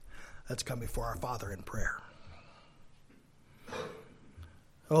Let's come before our Father in prayer.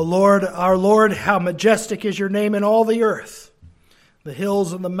 O Lord, our Lord, how majestic is your name in all the earth. The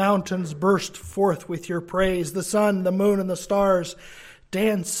hills and the mountains burst forth with your praise. The sun, the moon, and the stars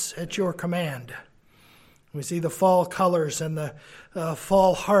dance at your command. We see the fall colors and the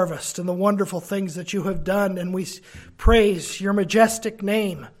fall harvest and the wonderful things that you have done, and we praise your majestic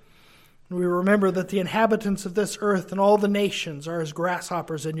name. We remember that the inhabitants of this earth and all the nations are as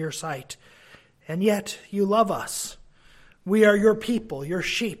grasshoppers in your sight, and yet you love us. We are your people, your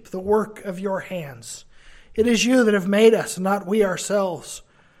sheep, the work of your hands. It is you that have made us, not we ourselves.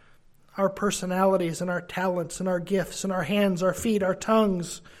 Our personalities and our talents and our gifts and our hands, our feet, our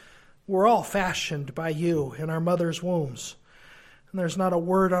tongues, were all fashioned by you in our mother's wombs. And there's not a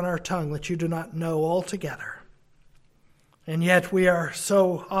word on our tongue that you do not know altogether. And yet we are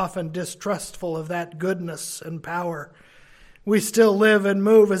so often distrustful of that goodness and power. We still live and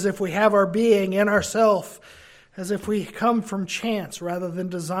move as if we have our being in ourselves, as if we come from chance rather than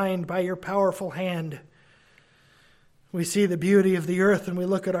designed by your powerful hand. We see the beauty of the earth and we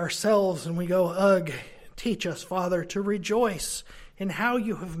look at ourselves and we go, ugh, teach us, Father, to rejoice in how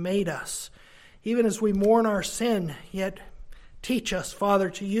you have made us. Even as we mourn our sin, yet teach us,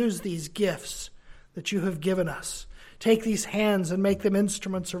 Father, to use these gifts that you have given us. Take these hands and make them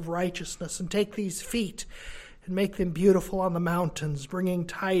instruments of righteousness, and take these feet and make them beautiful on the mountains, bringing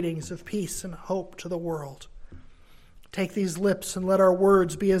tidings of peace and hope to the world. Take these lips and let our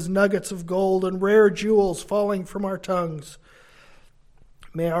words be as nuggets of gold and rare jewels falling from our tongues.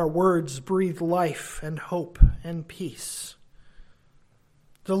 May our words breathe life and hope and peace.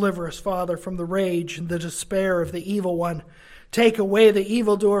 Deliver us, Father, from the rage and the despair of the evil one. Take away the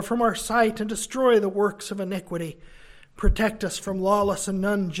evildoer from our sight and destroy the works of iniquity. Protect us from lawless and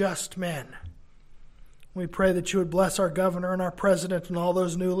unjust men. We pray that you would bless our governor and our president and all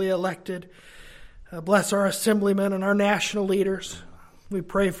those newly elected. Bless our assemblymen and our national leaders. We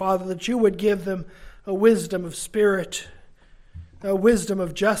pray, Father, that you would give them a wisdom of spirit, a wisdom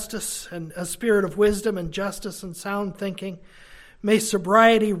of justice, and a spirit of wisdom and justice and sound thinking. May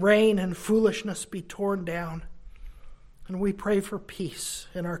sobriety reign and foolishness be torn down. And we pray for peace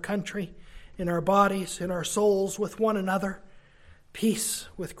in our country, in our bodies, in our souls, with one another. Peace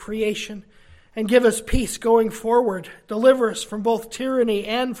with creation. And give us peace going forward. Deliver us from both tyranny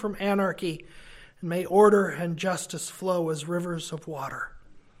and from anarchy. And may order and justice flow as rivers of water.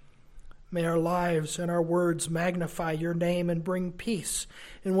 May our lives and our words magnify your name and bring peace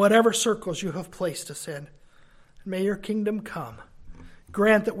in whatever circles you have placed us in. May your kingdom come.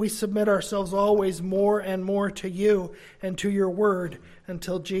 Grant that we submit ourselves always more and more to you and to your word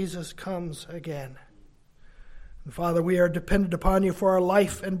until Jesus comes again. And Father, we are dependent upon you for our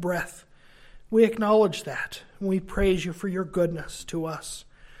life and breath. We acknowledge that, and we praise you for your goodness to us.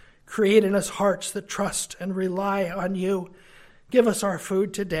 Create in us hearts that trust and rely on you. Give us our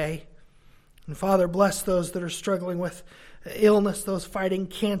food today. And Father, bless those that are struggling with illness, those fighting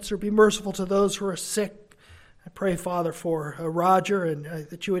cancer. Be merciful to those who are sick. I pray, Father, for Roger, and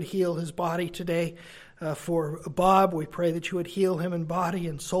that you would heal his body today. For Bob, we pray that you would heal him in body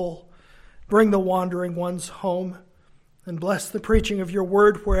and soul. Bring the wandering ones home. And bless the preaching of your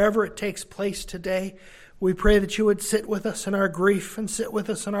word wherever it takes place today. We pray that you would sit with us in our grief and sit with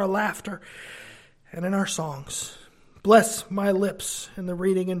us in our laughter and in our songs. Bless my lips in the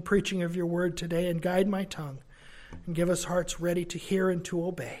reading and preaching of your word today, and guide my tongue, and give us hearts ready to hear and to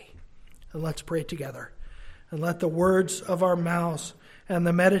obey. And let's pray together. And let the words of our mouths and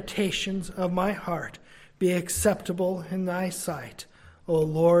the meditations of my heart be acceptable in thy sight, O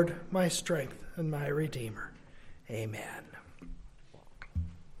Lord, my strength and my Redeemer. Amen.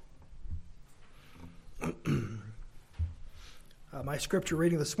 My scripture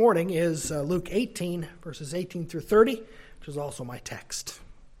reading this morning is Luke 18, verses 18 through 30, which is also my text.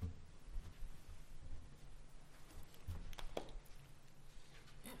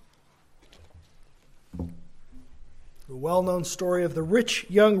 The well-known story of the rich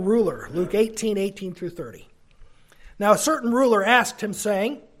young ruler, Luke 18, 18 through 30. Now a certain ruler asked him,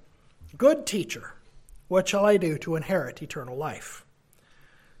 saying, Good teacher, what shall I do to inherit eternal life?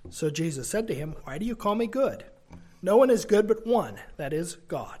 So Jesus said to him, Why do you call me good? No one is good but one, that is,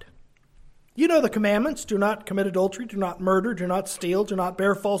 God. You know the commandments: do not commit adultery, do not murder, do not steal, do not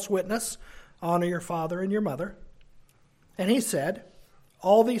bear false witness, honor your father and your mother. And he said,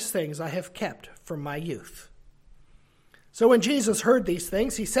 All these things I have kept from my youth. So when Jesus heard these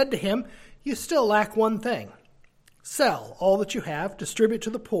things, he said to him, You still lack one thing. Sell all that you have, distribute to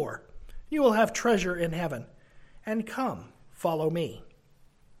the poor. You will have treasure in heaven. And come, follow me.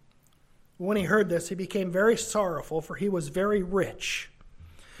 When he heard this, he became very sorrowful, for he was very rich.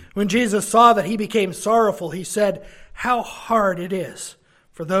 When Jesus saw that he became sorrowful, he said, "How hard it is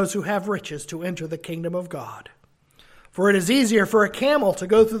for those who have riches to enter the kingdom of God. For it is easier for a camel to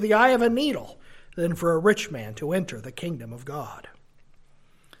go through the eye of a needle than for a rich man to enter the kingdom of God."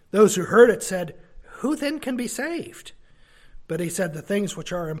 Those who heard it said, "Who then can be saved?" But he said, "The things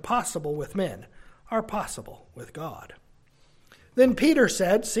which are impossible with men are possible with God." Then Peter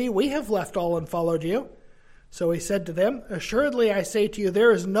said, "See, we have left all and followed you." So he said to them, "Assuredly I say to you,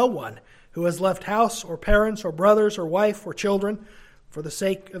 there is no one who has left house or parents or brothers or wife or children for the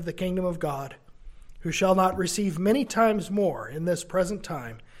sake of the kingdom of God, who shall not receive many times more in this present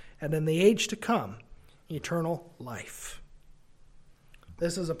time and in the age to come eternal life."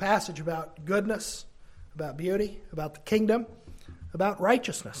 This is a passage about goodness, about beauty, about the kingdom, about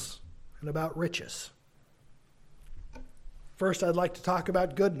righteousness, and about riches. First, I'd like to talk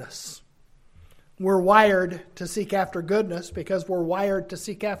about goodness. We're wired to seek after goodness because we're wired to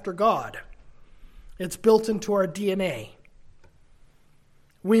seek after God. It's built into our DNA.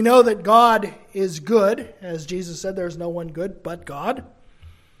 We know that God is good. As Jesus said, there's no one good but God.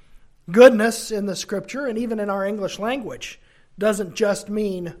 Goodness in the Scripture, and even in our English language, doesn't just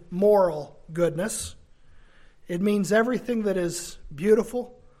mean moral goodness. It means everything that is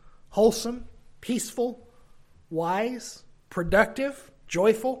beautiful, wholesome, peaceful, wise, productive,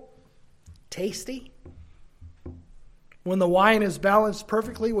 joyful, tasty. When the wine is balanced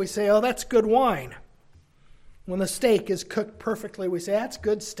perfectly, we say, "Oh, that's good wine." When the steak is cooked perfectly, we say, "That's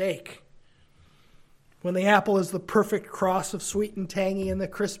good steak." When the apple is the perfect cross of sweet and tangy and the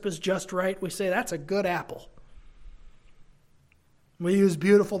crisp is just right, we say, "That's a good apple." We use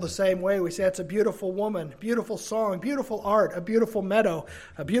beautiful the same way. We say, "It's a beautiful woman, beautiful song, beautiful art, a beautiful meadow,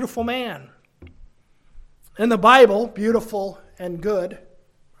 a beautiful man." In the Bible, beautiful and good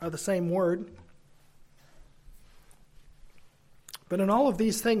are the same word. But in all of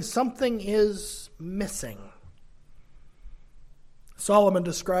these things, something is missing. Solomon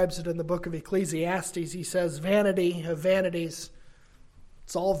describes it in the book of Ecclesiastes. He says, "Vanity of vanities,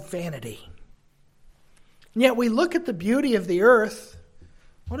 it's all vanity." And yet we look at the beauty of the earth.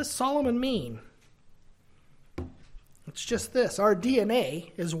 What does Solomon mean? It's just this. Our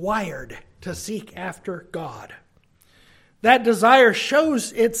DNA is wired to seek after God. That desire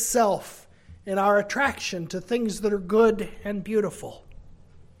shows itself in our attraction to things that are good and beautiful,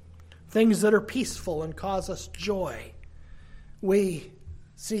 things that are peaceful and cause us joy. We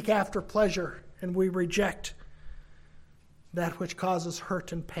seek after pleasure and we reject that which causes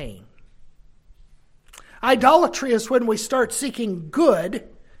hurt and pain. Idolatry is when we start seeking good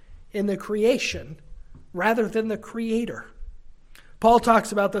in the creation rather than the Creator. Paul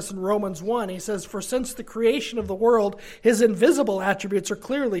talks about this in Romans 1. He says, "For since the creation of the world, his invisible attributes are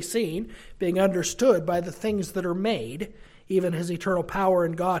clearly seen, being understood by the things that are made, even his eternal power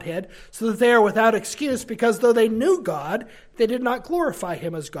and Godhead, so that they are without excuse, because though they knew God, they did not glorify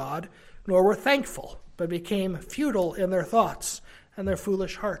him as God, nor were thankful, but became futile in their thoughts, and their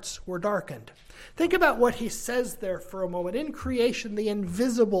foolish hearts were darkened." Think about what he says there for a moment. In creation, the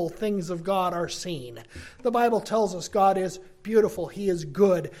invisible things of God are seen. The Bible tells us God is beautiful. He is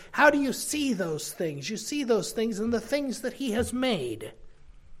good. How do you see those things? You see those things in the things that he has made.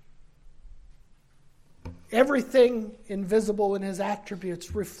 Everything invisible in his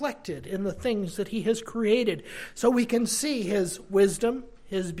attributes reflected in the things that he has created. So we can see his wisdom,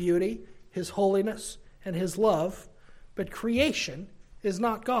 his beauty, his holiness, and his love. But creation is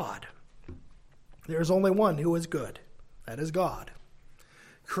not God. There is only one who is good. That is God.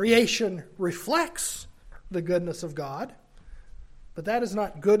 Creation reflects the goodness of God, but that is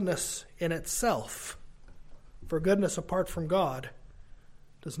not goodness in itself. For goodness apart from God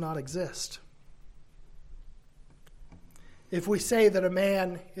does not exist. If we say that a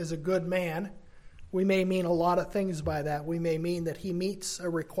man is a good man, we may mean a lot of things by that. We may mean that he meets a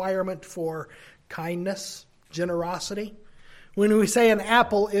requirement for kindness, generosity. When we say an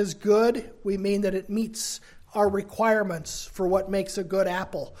apple is good, we mean that it meets our requirements for what makes a good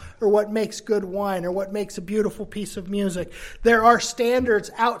apple, or what makes good wine, or what makes a beautiful piece of music. There are standards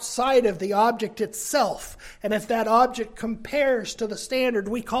outside of the object itself, and if that object compares to the standard,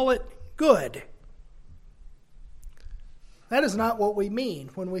 we call it good. That is not what we mean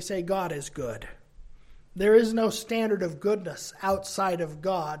when we say God is good. There is no standard of goodness outside of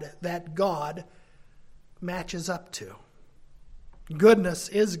God that God matches up to. Goodness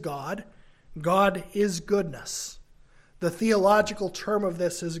is God. God is goodness. The theological term of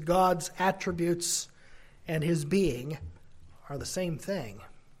this is God's attributes and his being are the same thing.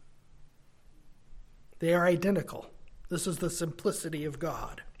 They are identical. This is the simplicity of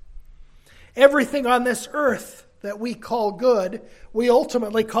God. Everything on this earth that we call good, we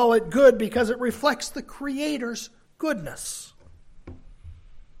ultimately call it good because it reflects the Creator's goodness.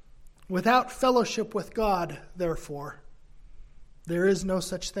 Without fellowship with God, therefore, there is no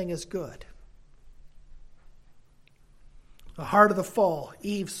such thing as good. The heart of the fall,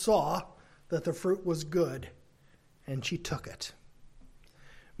 Eve saw that the fruit was good, and she took it.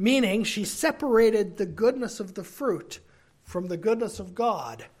 Meaning, she separated the goodness of the fruit from the goodness of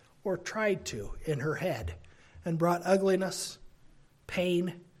God, or tried to, in her head, and brought ugliness,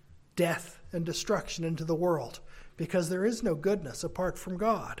 pain, death, and destruction into the world, because there is no goodness apart from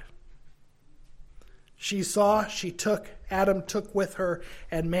God. She saw, she took, Adam took with her,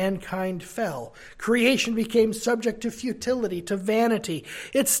 and mankind fell. Creation became subject to futility, to vanity.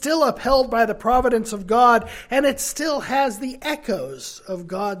 It's still upheld by the providence of God, and it still has the echoes of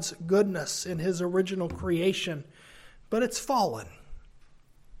God's goodness in his original creation, but it's fallen.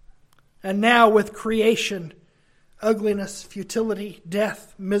 And now with creation, ugliness, futility,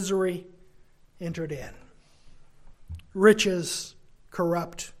 death, misery entered in. Riches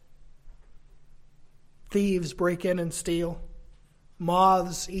corrupt. Thieves break in and steal.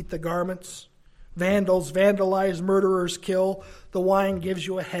 Moths eat the garments. Vandals vandalize. Murderers kill. The wine gives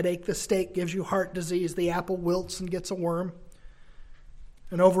you a headache. The steak gives you heart disease. The apple wilts and gets a worm.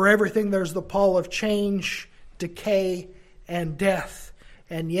 And over everything there's the pall of change, decay, and death.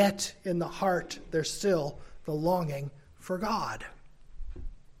 And yet, in the heart, there's still the longing for God.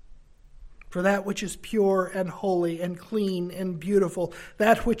 For that which is pure and holy and clean and beautiful,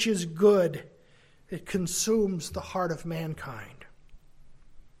 that which is good, it consumes the heart of mankind.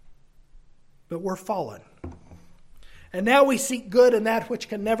 But we're fallen. And now we seek good in that which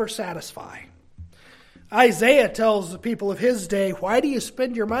can never satisfy. Isaiah tells the people of his day, "Why do you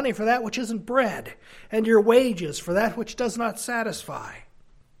spend your money for that which isn't bread, and your wages for that which does not satisfy?"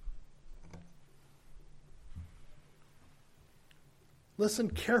 Listen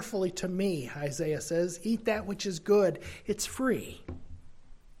carefully to me, Isaiah says. Eat that which is good. It's free.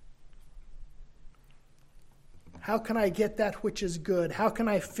 How can I get that which is good? How can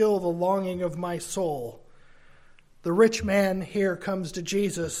I fill the longing of my soul? The rich man here comes to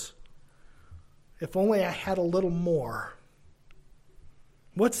Jesus. If only I had a little more.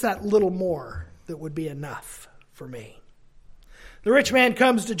 What's that little more that would be enough for me? The rich man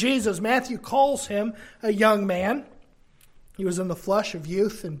comes to Jesus. Matthew calls him a young man. He was in the flush of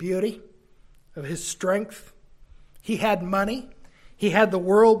youth and beauty, of his strength. He had money. He had the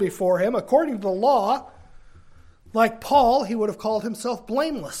world before him. According to the law, like Paul, he would have called himself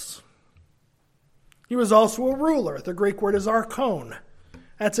blameless. He was also a ruler. The Greek word is archon.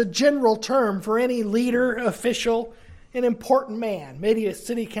 That's a general term for any leader, official, an important man. Maybe a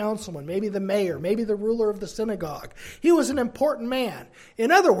city councilman, maybe the mayor, maybe the ruler of the synagogue. He was an important man. In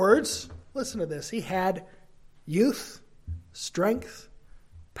other words, listen to this, he had youth, strength,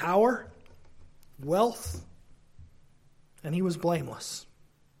 power, wealth, and he was blameless.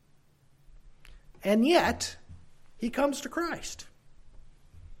 And yet, he comes to Christ.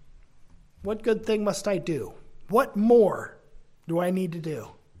 What good thing must I do? What more do I need to do?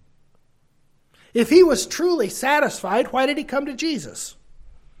 If he was truly satisfied, why did he come to Jesus?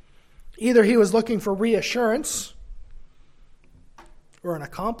 Either he was looking for reassurance, or an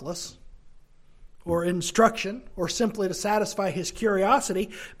accomplice, or instruction, or simply to satisfy his curiosity,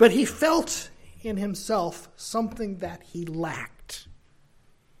 but he felt in himself something that he lacked.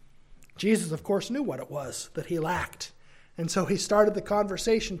 Jesus, of course, knew what it was that he lacked, and so he started the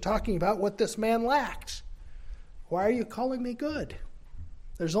conversation talking about what this man lacked. Why are you calling me good?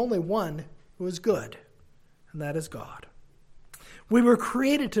 There's only one who is good, and that is God. We were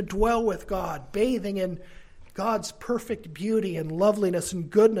created to dwell with God, bathing in God's perfect beauty and loveliness and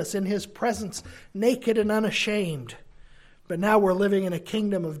goodness in his presence, naked and unashamed. But now we're living in a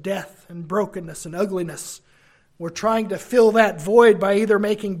kingdom of death and brokenness and ugliness. We're trying to fill that void by either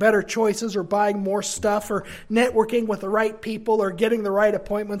making better choices or buying more stuff or networking with the right people or getting the right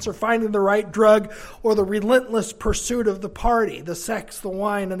appointments or finding the right drug or the relentless pursuit of the party, the sex, the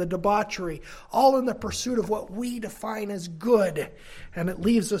wine, and the debauchery, all in the pursuit of what we define as good. And it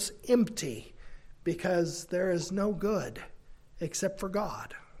leaves us empty because there is no good except for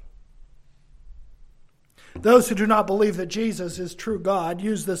God. Those who do not believe that Jesus is true God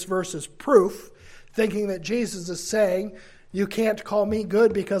use this verse as proof, thinking that Jesus is saying, you can't call me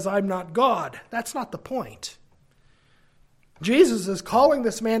good because I'm not God. That's not the point. Jesus is calling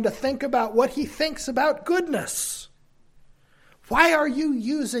this man to think about what he thinks about goodness. Why are you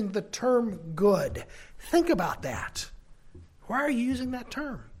using the term good? Think about that. Why are you using that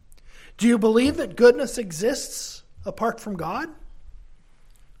term? Do you believe that goodness exists apart from God?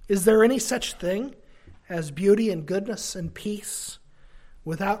 Is there any such thing as beauty and goodness and peace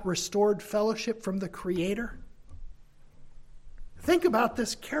without restored fellowship from the Creator? Think about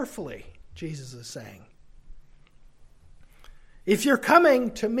this carefully, Jesus is saying. If you're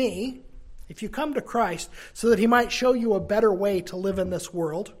coming to me, if you come to Christ so that he might show you a better way to live in this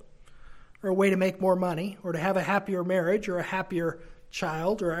world, or a way to make more money, or to have a happier marriage, or a happier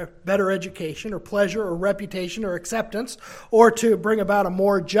child, or a better education, or pleasure, or reputation, or acceptance, or to bring about a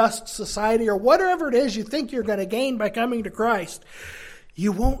more just society, or whatever it is you think you're going to gain by coming to Christ,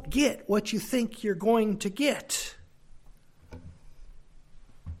 you won't get what you think you're going to get.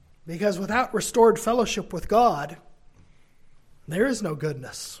 Because without restored fellowship with God, there is no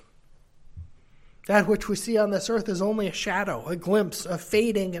goodness. That which we see on this earth is only a shadow, a glimpse, a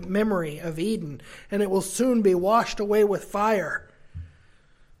fading memory of Eden, and it will soon be washed away with fire.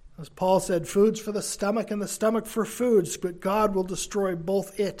 As Paul said, food's for the stomach and the stomach for foods, but God will destroy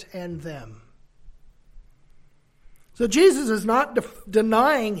both it and them. So Jesus is not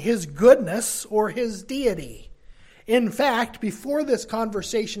denying his goodness or his deity. In fact, before this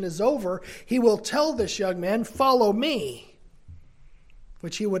conversation is over, he will tell this young man, "Follow me,"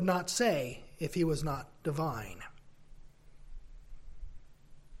 which he would not say if he was not divine.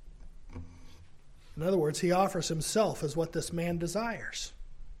 In other words, he offers himself as what this man desires.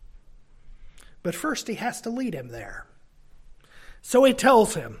 But first he has to lead him there. So he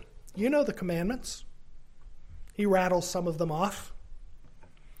tells him, you know the commandments. He rattles some of them off.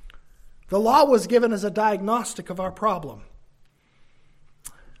 The law was given as a diagnostic of our problem.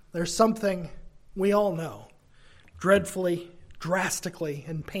 There's something we all know, dreadfully, drastically,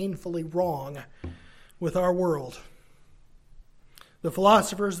 and painfully wrong with our world. The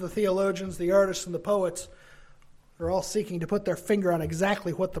philosophers, the theologians, the artists, and the poets are all seeking to put their finger on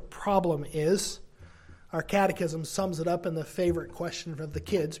exactly what the problem is. Our catechism sums it up in the favorite question of the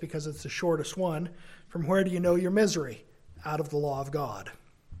kids, because it's the shortest one. From where do you know your misery? Out of the law of God.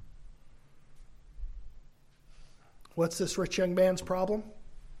 What's this rich young man's problem?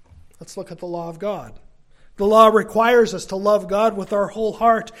 Let's look at the law of God. The law requires us to love God with our whole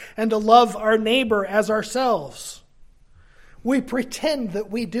heart and to love our neighbor as ourselves. We pretend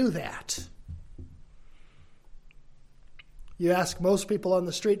that we do that. You ask most people on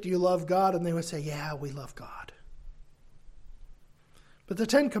the street, do you love God? And they would say, yeah, we love God. But the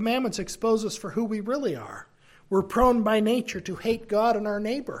Ten Commandments expose us for who we really are. We're prone by nature to hate God and our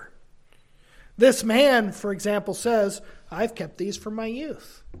neighbor. This man, for example, says, I've kept these from my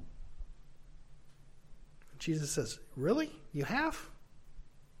youth. Jesus says, really? You have?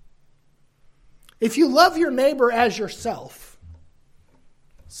 If you love your neighbor as yourself,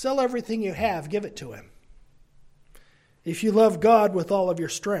 sell everything you have, give it to him. If you love God with all of your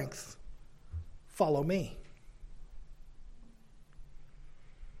strength, follow me.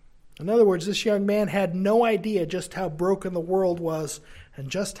 In other words, this young man had no idea just how broken the world was and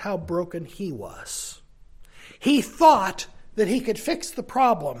just how broken he was. He thought that he could fix the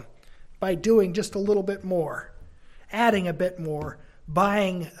problem by doing just a little bit more, adding a bit more,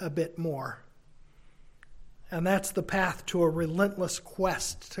 buying a bit more. And that's the path to a relentless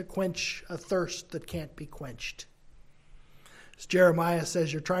quest to quench a thirst that can't be quenched. As Jeremiah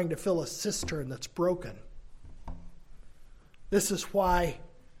says, you're trying to fill a cistern that's broken. This is why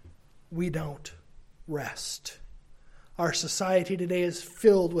we don't rest. Our society today is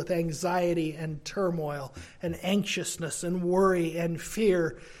filled with anxiety and turmoil and anxiousness and worry and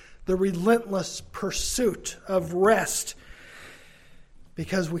fear, the relentless pursuit of rest,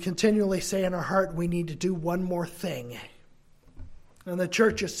 because we continually say in our heart, we need to do one more thing. And the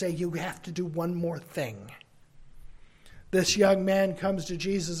churches say, you have to do one more thing. This young man comes to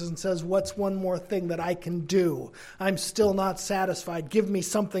Jesus and says, what's one more thing that I can do? I'm still not satisfied. Give me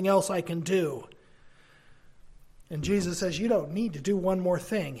something else I can do. And Jesus says, you don't need to do one more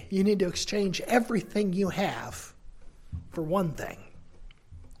thing. You need to exchange everything you have for one thing.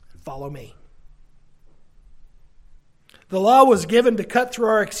 Follow me. The law was given to cut through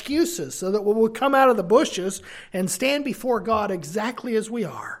our excuses so that we will come out of the bushes and stand before God exactly as we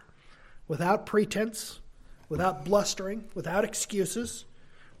are, without pretense, without blustering, without excuses,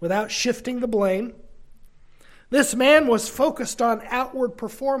 without shifting the blame. This man was focused on outward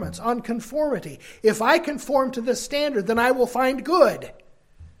performance, on conformity. If I conform to this standard, then I will find good.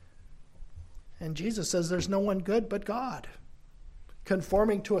 And Jesus says there's no one good but God.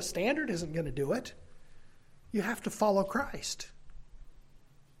 Conforming to a standard isn't going to do it. You have to follow Christ.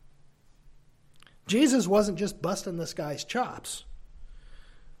 Jesus wasn't just busting this guy's chops.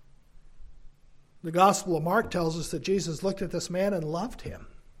 The Gospel of Mark tells us that Jesus looked at this man and loved him.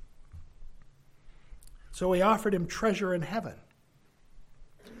 So he offered him treasure in heaven.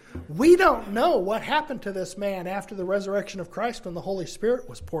 We don't know what happened to this man after the resurrection of Christ when the Holy Spirit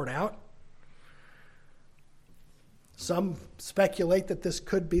was poured out. Some speculate that this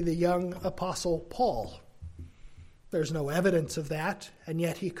could be the young apostle Paul. There's no evidence of that, and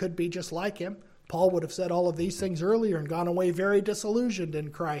yet he could be just like him. Paul would have said all of these things earlier and gone away very disillusioned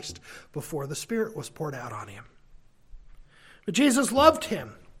in Christ before the Spirit was poured out on him. But Jesus loved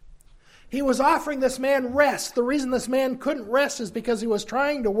him. He was offering this man rest. The reason this man couldn't rest is because he was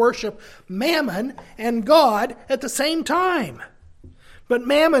trying to worship Mammon and God at the same time. But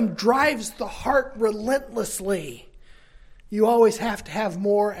Mammon drives the heart relentlessly. You always have to have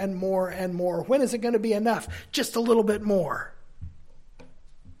more and more and more. When is it going to be enough? Just a little bit more.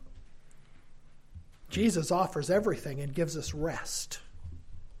 Jesus offers everything and gives us rest.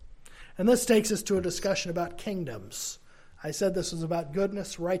 And this takes us to a discussion about kingdoms. I said this was about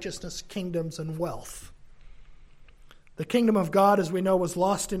goodness, righteousness, kingdoms, and wealth. The kingdom of God, as we know, was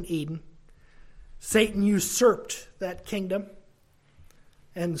lost in Eden. Satan usurped that kingdom,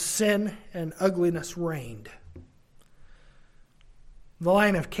 and sin and ugliness reigned. The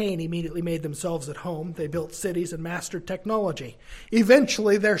line of Cain immediately made themselves at home. They built cities and mastered technology.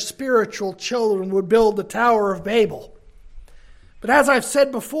 Eventually, their spiritual children would build the Tower of Babel. But as I've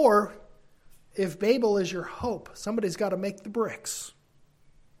said before, if Babel is your hope, somebody's got to make the bricks.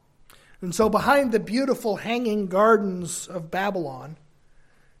 And so behind the beautiful hanging gardens of Babylon,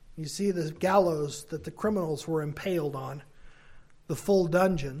 you see the gallows that the criminals were impaled on, the full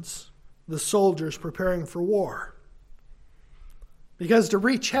dungeons, the soldiers preparing for war. Because to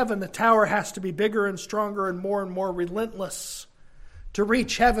reach heaven, the tower has to be bigger and stronger and more relentless. To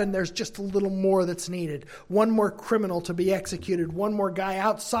reach heaven, there's just a little more that's needed. One more criminal to be executed. One more guy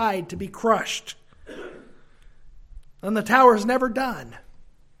outside to be crushed. And the tower's never done.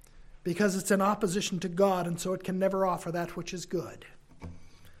 Because it's in opposition to God, and so it can never offer that which is good.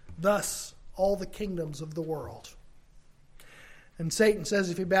 Thus, all the kingdoms of the world. And Satan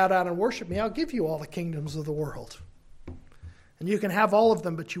says, if you bow down and worship me, I'll give you all the kingdoms of the world. And you can have all of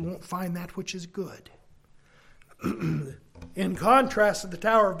them, but you won't find that which is good. In contrast to the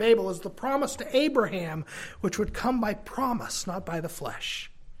Tower of Babel is the promise to Abraham, which would come by promise, not by the flesh.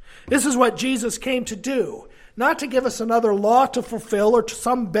 This is what Jesus came to do, not to give us another law to fulfill or to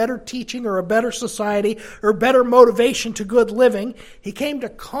some better teaching or a better society or better motivation to good living. He came to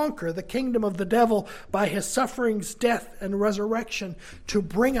conquer the kingdom of the devil by his sufferings, death, and resurrection to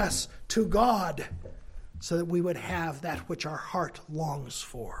bring us to God, so that we would have that which our heart longs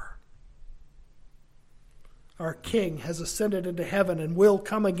for. Our King has ascended into heaven and will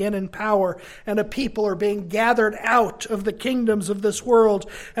come again in power, and a people are being gathered out of the kingdoms of this world,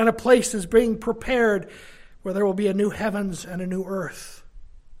 and a place is being prepared where there will be a new heavens and a new earth.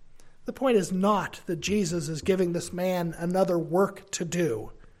 The point is not that Jesus is giving this man another work to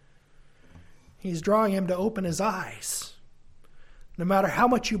do. He's drawing him to open his eyes. No matter how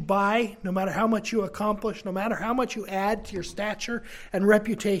much you buy, no matter how much you accomplish, no matter how much you add to your stature and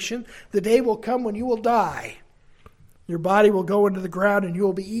reputation, the day will come when you will die. Your body will go into the ground and you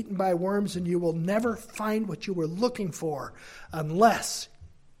will be eaten by worms, and you will never find what you were looking for unless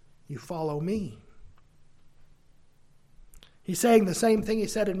you follow me. He's saying the same thing he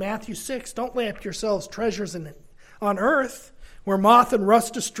said in Matthew 6. Don't lay up yourselves treasures on earth, where moth and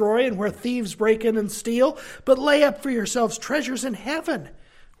rust destroy and where thieves break in and steal, but lay up for yourselves treasures in heaven,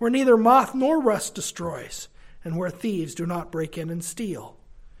 where neither moth nor rust destroys, and where thieves do not break in and steal.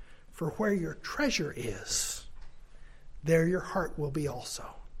 For where your treasure is, there your heart will be also.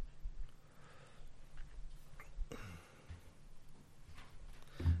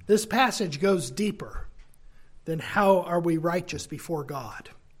 This passage goes deeper than how are we righteous before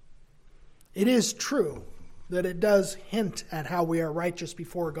God. It is true that it does hint at how we are righteous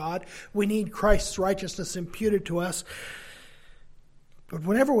before God. We need Christ's righteousness imputed to us. But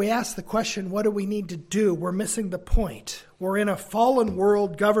whenever we ask the question, what do we need to do, we're missing the point. We're in a fallen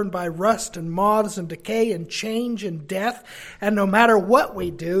world governed by rust and moths and decay and change and death. And no matter what we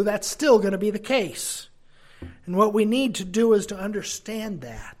do, that's still going to be the case. And what we need to do is to understand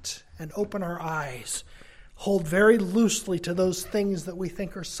that and open our eyes. Hold very loosely to those things that we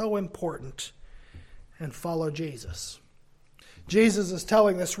think are so important, and follow Jesus. Jesus is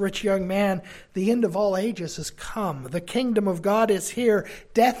telling this rich young man, the end of all ages has come. The kingdom of God is here.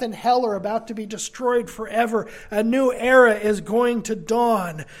 Death and hell are about to be destroyed forever. A new era is going to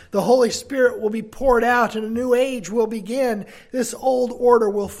dawn. The Holy Spirit will be poured out and a new age will begin. This old order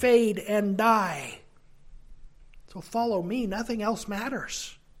will fade and die. So follow me. Nothing else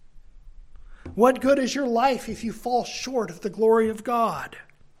matters. What good is your life if you fall short of the glory of God?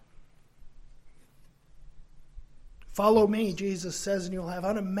 Follow me, Jesus says, and you'll have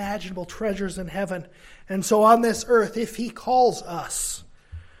unimaginable treasures in heaven. And so on this earth, if he calls us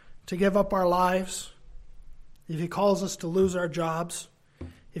to give up our lives, if he calls us to lose our jobs,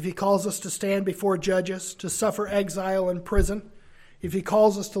 if he calls us to stand before judges, to suffer exile in prison, if he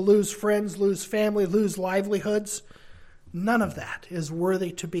calls us to lose friends, lose family, lose livelihoods, none of that is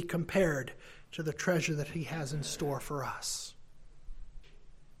worthy to be compared to the treasure that he has in store for us.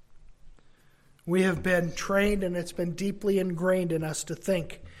 We have been trained, and it's been deeply ingrained in us to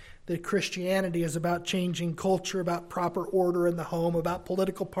think that Christianity is about changing culture, about proper order in the home, about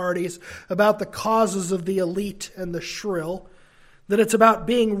political parties, about the causes of the elite and the shrill, that it's about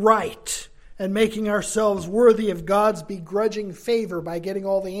being right and making ourselves worthy of God's begrudging favor by getting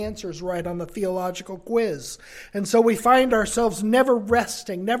all the answers right on the theological quiz. And so we find ourselves never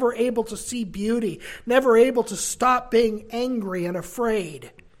resting, never able to see beauty, never able to stop being angry and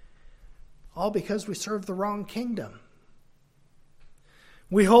afraid. All because we serve the wrong kingdom.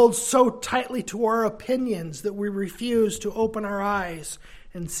 We hold so tightly to our opinions that we refuse to open our eyes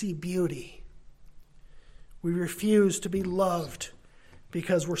and see beauty. We refuse to be loved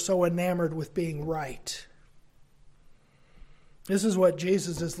because we're so enamored with being right. This is what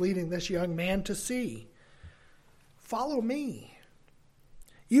Jesus is leading this young man to see. Follow me.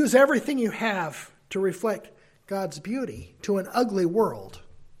 Use everything you have to reflect God's beauty to an ugly world.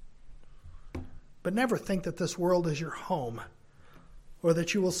 But never think that this world is your home, or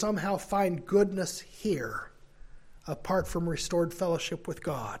that you will somehow find goodness here apart from restored fellowship with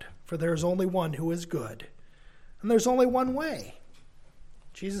God. For there is only one who is good, and there's only one way.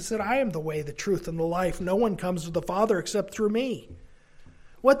 Jesus said, I am the way, the truth, and the life. No one comes to the Father except through me.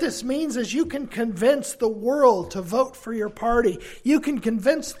 What this means is you can convince the world to vote for your party. You can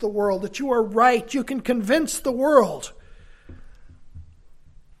convince the world that you are right. You can convince the world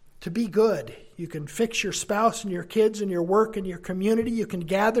to be good. You can fix your spouse and your kids and your work and your community. You can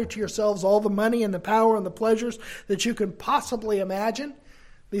gather to yourselves all the money and the power and the pleasures that you can possibly imagine.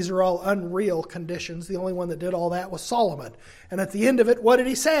 These are all unreal conditions. The only one that did all that was Solomon. And at the end of it, what did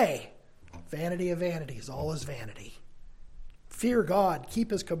he say? Vanity of vanities, all is vanity. Fear God, keep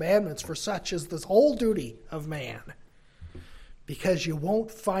his commandments, for such is the whole duty of man. Because you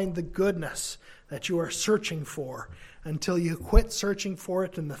won't find the goodness that you are searching for until you quit searching for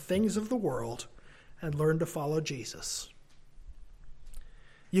it in the things of the world and learn to follow Jesus.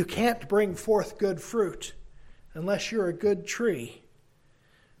 You can't bring forth good fruit unless you're a good tree.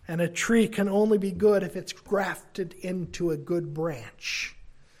 And a tree can only be good if it's grafted into a good branch.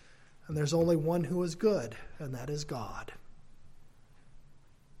 And there's only one who is good, and that is God.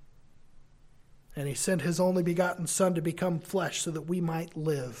 And he sent his only begotten Son to become flesh so that we might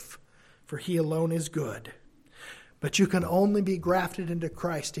live, for he alone is good. But you can only be grafted into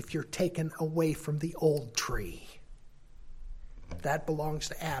Christ if you're taken away from the old tree. That belongs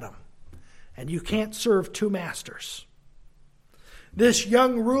to Adam. And you can't serve two masters. This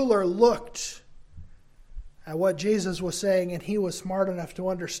young ruler looked at what Jesus was saying, and he was smart enough to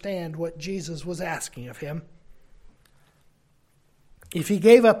understand what Jesus was asking of him. If he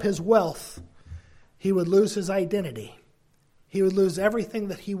gave up his wealth, he would lose his identity. He would lose everything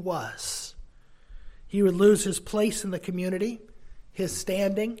that he was. He would lose his place in the community, his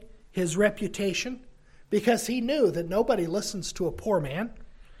standing, his reputation, because he knew that nobody listens to a poor man.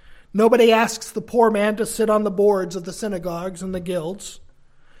 Nobody asks the poor man to sit on the boards of the synagogues and the guilds.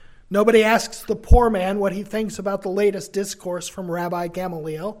 Nobody asks the poor man what he thinks about the latest discourse from Rabbi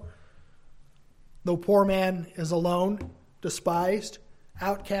Gamaliel. The poor man is alone, despised,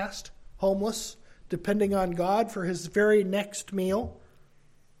 outcast, homeless, depending on God for his very next meal.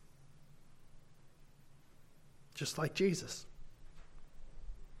 Just like Jesus.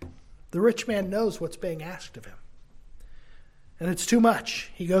 The rich man knows what's being asked of him. And it's too much.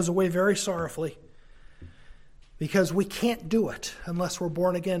 He goes away very sorrowfully because we can't do it unless we're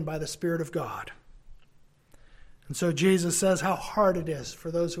born again by the Spirit of God. And so Jesus says how hard it is for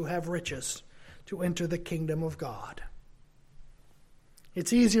those who have riches to enter the kingdom of God.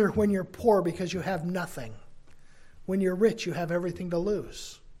 It's easier when you're poor because you have nothing. When you're rich, you have everything to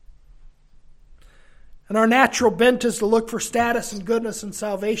lose. And our natural bent is to look for status and goodness and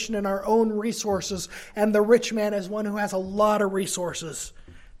salvation in our own resources. And the rich man is one who has a lot of resources,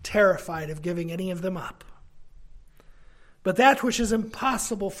 terrified of giving any of them up. But that which is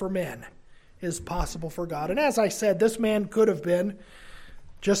impossible for men is possible for God. And as I said, this man could have been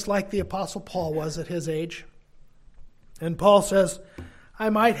just like the Apostle Paul was at his age. And Paul says, I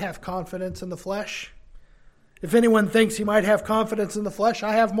might have confidence in the flesh. If anyone thinks he might have confidence in the flesh,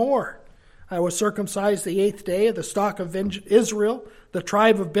 I have more. I was circumcised the 8th day of the stock of Israel, the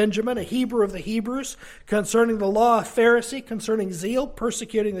tribe of Benjamin, a Hebrew of the Hebrews, concerning the law of Pharisee, concerning zeal,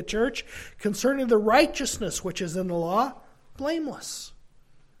 persecuting the church, concerning the righteousness which is in the law, blameless.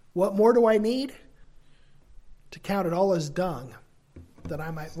 What more do I need? To count it all as dung, that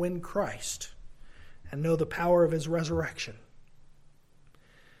I might win Christ and know the power of his resurrection.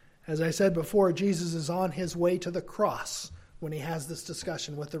 As I said before, Jesus is on his way to the cross when he has this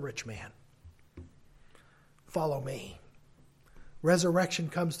discussion with the rich man. Follow me. Resurrection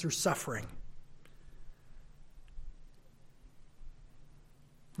comes through suffering.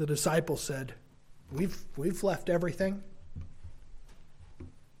 The disciples said, We've left everything.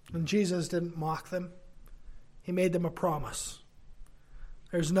 And Jesus didn't mock them. He made them a promise.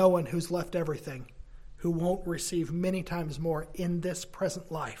 There's no one who's left everything who won't receive many times more in this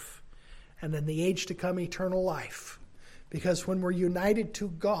present life and in the age to come eternal life. Because when we're united to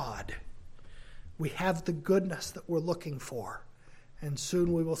God, we have the goodness that we're looking for, and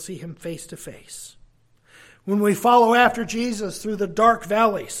soon we will see him face to face. When we follow after Jesus through the dark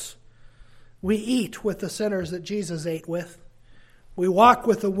valleys, we eat with the sinners that Jesus ate with. We walk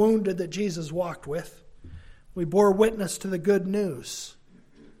with the wounded that Jesus walked with. We bore witness to the good news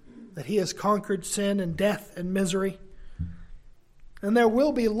that he has conquered sin and death and misery. And there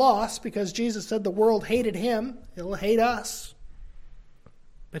will be loss because Jesus said the world hated him. It'll hate us.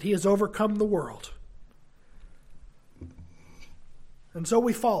 But he has overcome the world. And so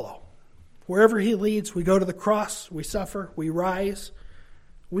we follow. Wherever he leads, we go to the cross, we suffer, we rise,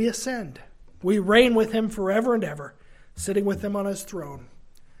 we ascend. We reign with him forever and ever, sitting with him on his throne.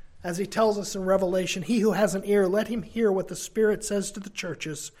 As he tells us in Revelation, he who has an ear, let him hear what the Spirit says to the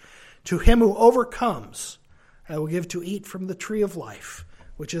churches. To him who overcomes, I will give to eat from the tree of life,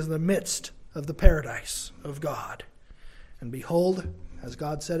 which is in the midst of the paradise of God. And behold, as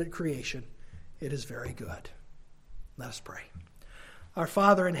God said at creation, it is very good. Let us pray. Our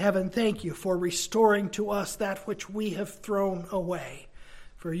Father in heaven, thank you for restoring to us that which we have thrown away.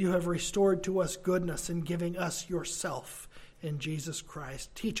 For you have restored to us goodness in giving us yourself in Jesus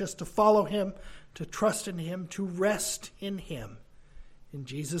Christ. Teach us to follow him, to trust in him, to rest in him. In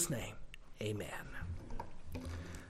Jesus' name, amen.